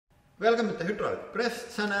Welcome to the hydraulic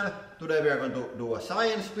press channel. Today we are going to do a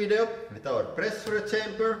science video with our pressure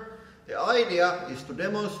chamber. The idea is to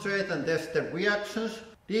demonstrate and test the reactions,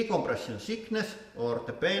 decompression sickness or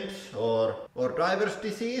the bends or diver's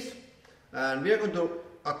disease. And we are going to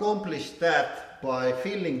accomplish that by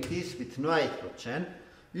filling this with nitrogen.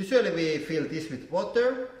 Usually we fill this with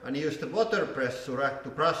water and use the water pressure to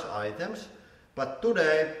crush items, but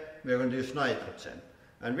today we are going to use nitrogen.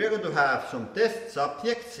 And we are going to have some test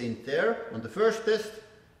subjects in there. On the first test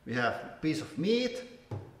we have a piece of meat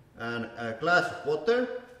and a glass of water.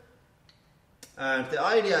 And the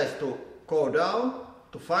idea is to go down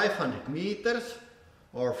to 500 meters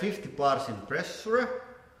or 50 bars in pressure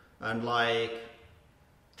and like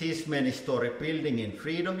this many story building in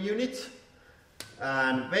freedom units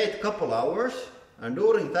and wait a couple hours, and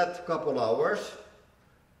during that couple hours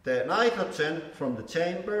the nitrogen from the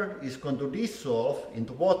chamber is going to dissolve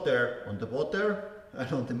into water on the water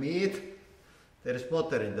and on the meat. There is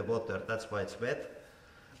water in the water, that's why it's wet.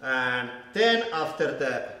 And then after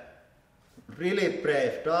the really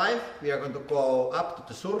brave dive we are going to go up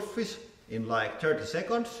to the surface in like 30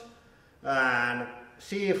 seconds and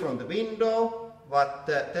see from the window what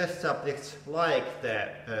the test subjects like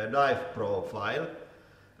the dive profile.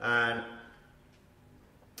 And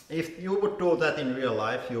if you would do that in real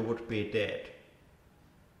life, you would be dead.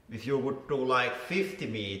 If you would do like 50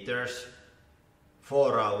 meters,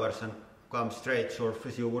 4 hours and come straight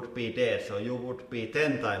surface, you would be dead. So you would be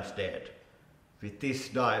 10 times dead with this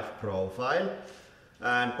dive profile.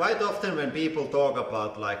 And quite often when people talk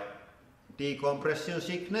about like decompression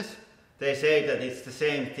sickness, they say that it's the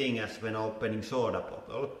same thing as when opening soda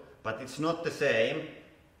bottle, but it's not the same,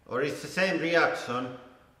 or it's the same reaction,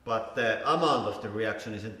 but the amount of the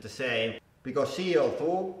reaction isn't the same, because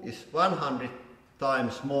CO2 is 100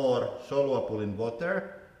 times more soluble in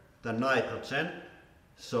water than nitrogen.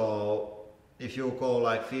 So if you go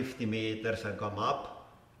like 50 meters and come up,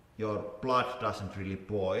 your blood doesn't really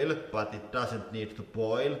boil, but it doesn't need to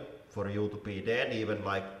boil for you to be dead. Even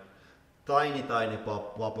like tiny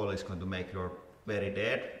bubble is going to make you very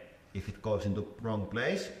dead if it goes into wrong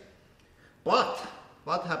place. But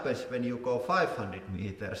what happens when you go 500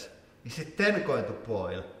 meters? Is it then going to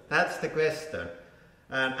boil? That's the question.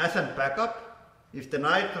 And as a backup, if the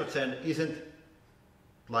nitrogen isn't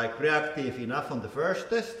like reactive enough on the first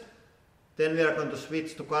test, then we are going to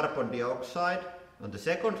switch to carbon dioxide on the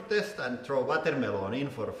second test and throw watermelon in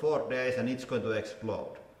for 4 days and it's going to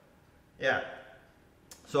explode. Yeah.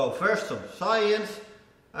 So first some science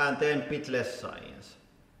and then a bit less science.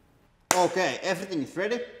 Okay, everything is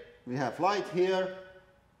ready. We have light here,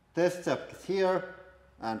 test subject here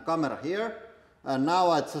and camera here. And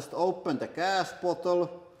now I just open the gas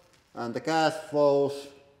bottle and the gas flows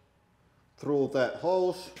through the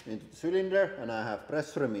hose into the cylinder, and I have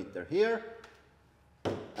pressure meter here.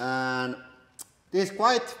 And this is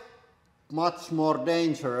quite much more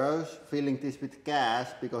dangerous filling this with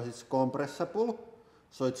gas because it's compressible.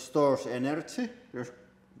 So it stores energy. There's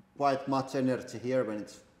quite much energy here when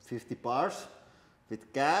it's 50 bars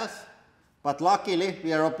with gas. But luckily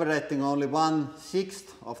we are operating only 1/6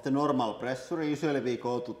 of the normal pressure. Usually we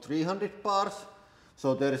go to 300 bars.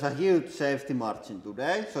 So there is a huge safety margin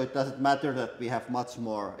today. So it doesn't matter that we have much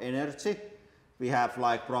more energy. We have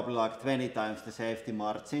like probably like 20 times the safety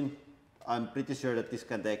margin. I'm pretty sure that this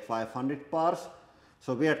can take 500 bars.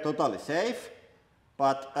 So we are totally safe.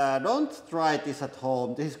 But don't try this at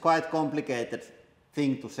home. This is quite complicated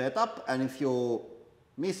thing to set up, and if you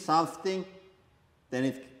miss something, then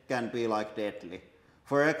it can be like deadly.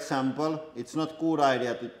 For example, it's not good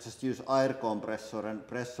idea to just use air compressor and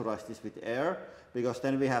pressurize this with air, because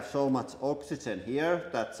then we have so much oxygen here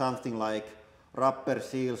that something like rubber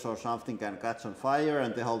seals or something can catch on fire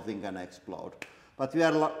and the whole thing can explode. But we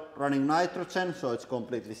are running nitrogen, so it's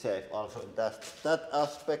completely safe also in that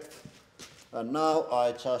aspect. And now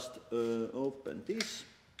I just open this.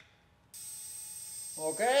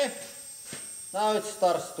 Okay, now it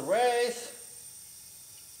starts to raise.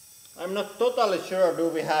 I'm not totally sure do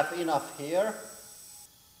we have enough here.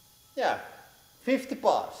 Yeah, 50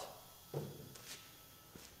 bars.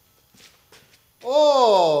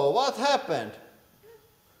 Oh, what happened?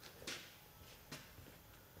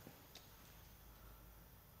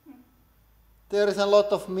 There is a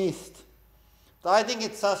lot of mist. I think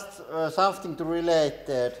it's just something to relate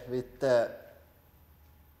with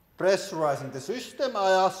pressurizing the system.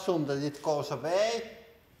 I assume that it goes away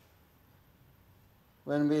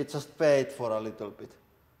when we just wait for a little bit.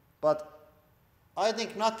 But I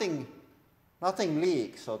think nothing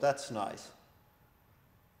leaks, so that's nice.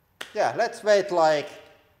 Yeah, let's wait like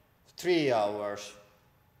 3 hours.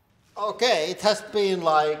 Okay, it has been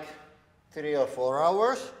like 3 or 4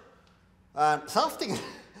 hours. And something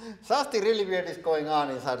really weird is going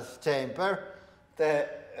on inside the chamber. The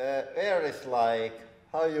air is like,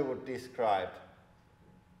 how you would describe?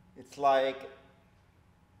 It's like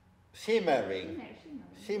shimmering.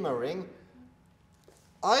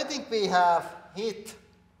 I think we have hit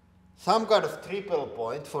some kind of triple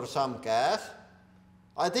point for some gas.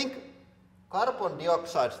 I think carbon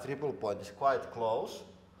dioxide's triple point is quite close.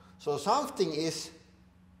 So something is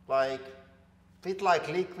like bit like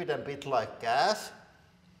liquid and bit like gas.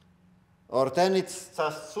 Or then it's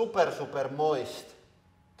just super moist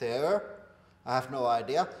there. I have no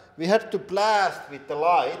idea. We had to blast with the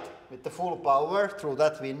light, with the full power through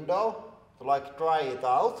that window to like dry it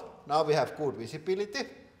out. Now we have good visibility.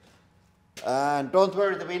 And don't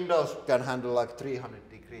worry, the windows can handle like 300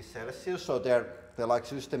 degrees Celsius, so the like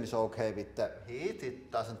system is okay with the heat.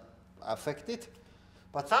 It doesn't affect it.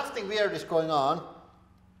 But something weird is going on.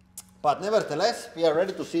 But nevertheless, we are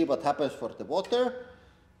ready to see what happens for the water.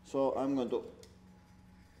 So I'm going to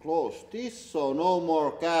close this, so no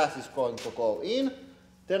more gas is going to go in.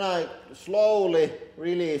 Then I slowly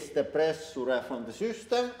release the pressure from the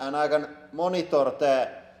system, and I can monitor the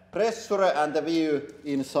pressure and the view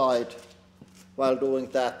inside while doing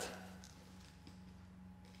that.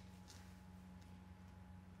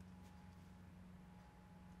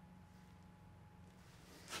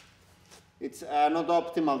 It's not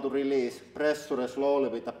optimal to release pressure slowly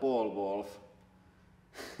with a ball valve.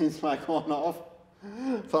 It's like on off.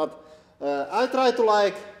 But I try to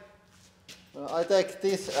like, I take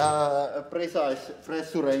this precise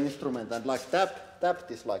pressure instrument and like tap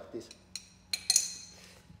this like this.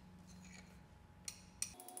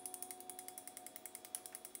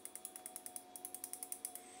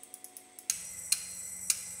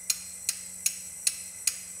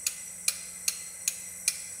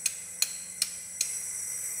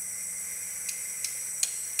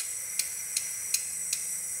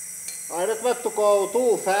 I don't want to go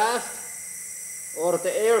too fast or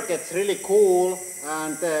the air gets really cool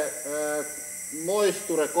and the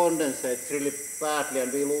moisture condensates really badly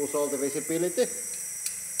and we lose all the visibility.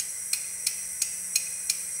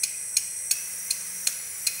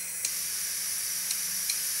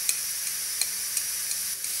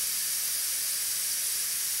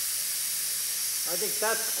 I think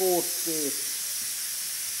that's good speed.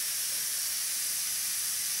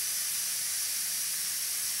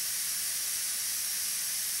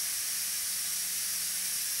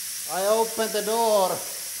 I open the door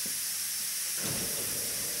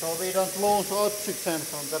so we don't lose oxygen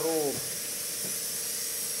from the room.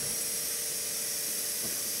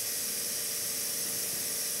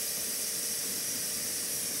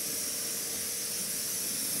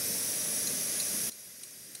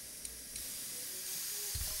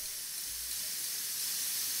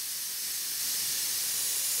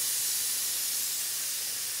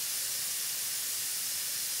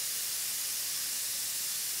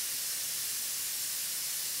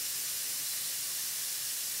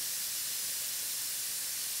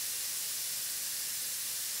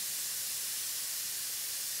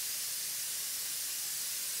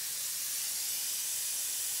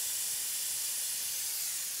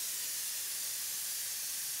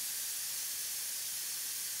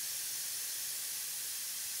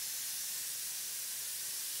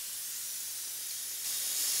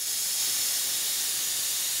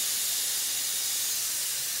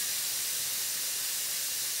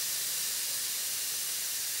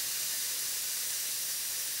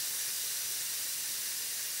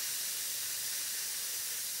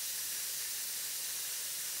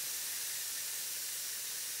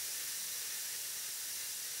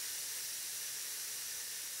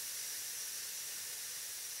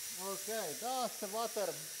 Okay, that's the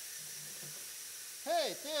water.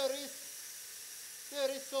 Hey,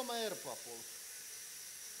 there is some air bubbles.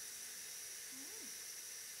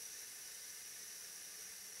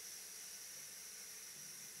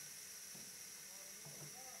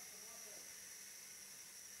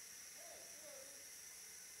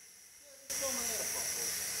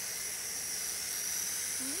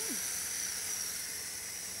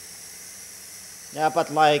 Yeah,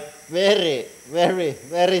 but like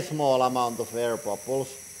very small amount of air bubbles.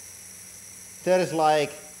 There is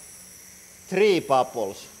like 3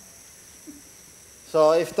 bubbles.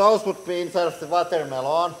 So if those would be inside of the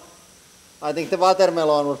watermelon, I think the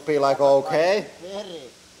watermelon would be like okay.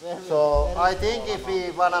 So I think if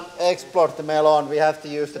we wanna explore the melon, we have to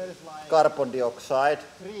use the carbon dioxide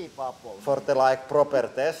for the like proper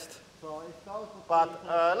test. But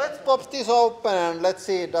let's pop this open and let's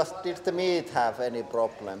see, did the meat have any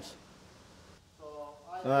problems?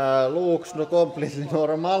 Looks completely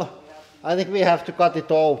normal. I think we have to cut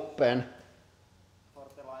it open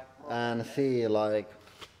and see like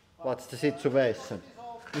what's the situation.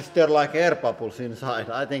 Is there like air bubbles inside?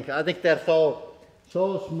 I think they're so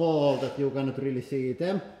small that you cannot really see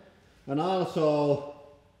them. And also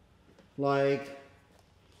like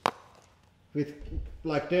with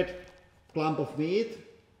like dead clump of meat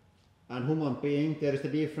and human being, there is the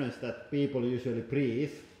difference that people usually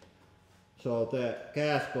breathe. So the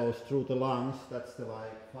gas goes through the lungs, that's the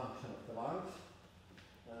like function of the lungs,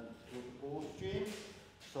 and through the bloodstream.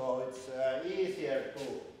 So it's easier to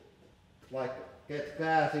like get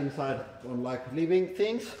gas inside on like living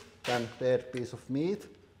things than dead piece of meat.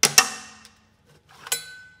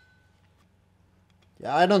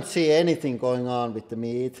 Yeah, I don't see anything going on with the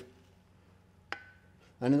meat.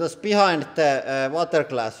 And it was behind the water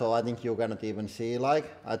glass, so I think you cannot even see like.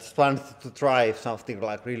 I just wanted to try if something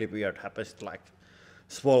like really weird happens, like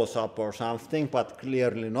swallows up or something, but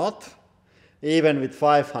clearly not. Even with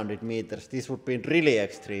 500 meters, this would be a really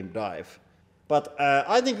extreme dive. But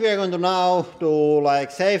I think we are going to now do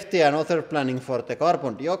like safety and other planning for the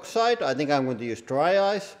carbon dioxide. I think I'm going to use dry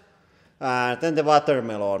ice. And then the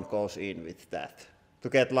watermelon goes in with that to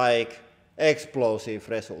get like explosive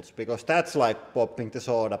results, because that's like popping the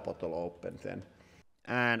soda bottle open then.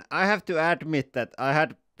 And I have to admit that I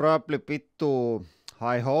had probably a bit too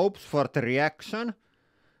high hopes for the reaction,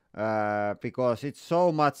 because it's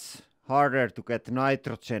so much harder to get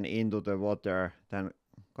nitrogen into the water than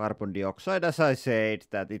carbon dioxide. As I said,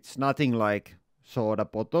 that it's nothing like soda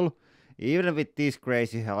bottle, even with these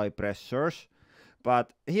crazy high pressures.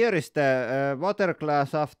 But here is the water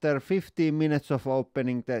glass after 15 minutes of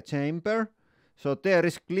opening the chamber. So there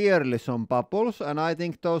is clearly some bubbles, and I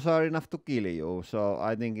think those are enough to kill you. So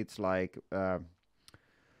I think it's like,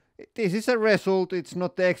 this is a result, it's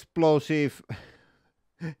not the explosive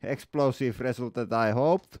result that I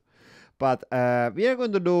hoped. But we are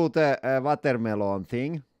going to do the watermelon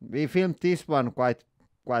thing. We filmed this one quite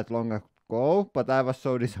long ago, but I was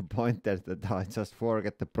so disappointed that I just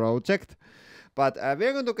forget the project. But we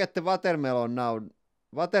are going to get the watermelon now.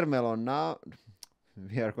 We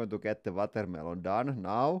are going to get the watermelon done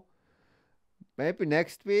now. Maybe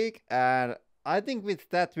next week. And I think with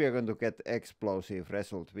that we are going to get explosive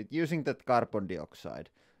result with using that carbon dioxide.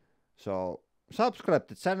 So subscribe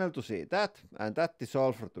to the channel to see that. And that is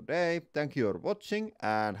all for today. Thank you for watching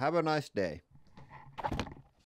and have a nice day.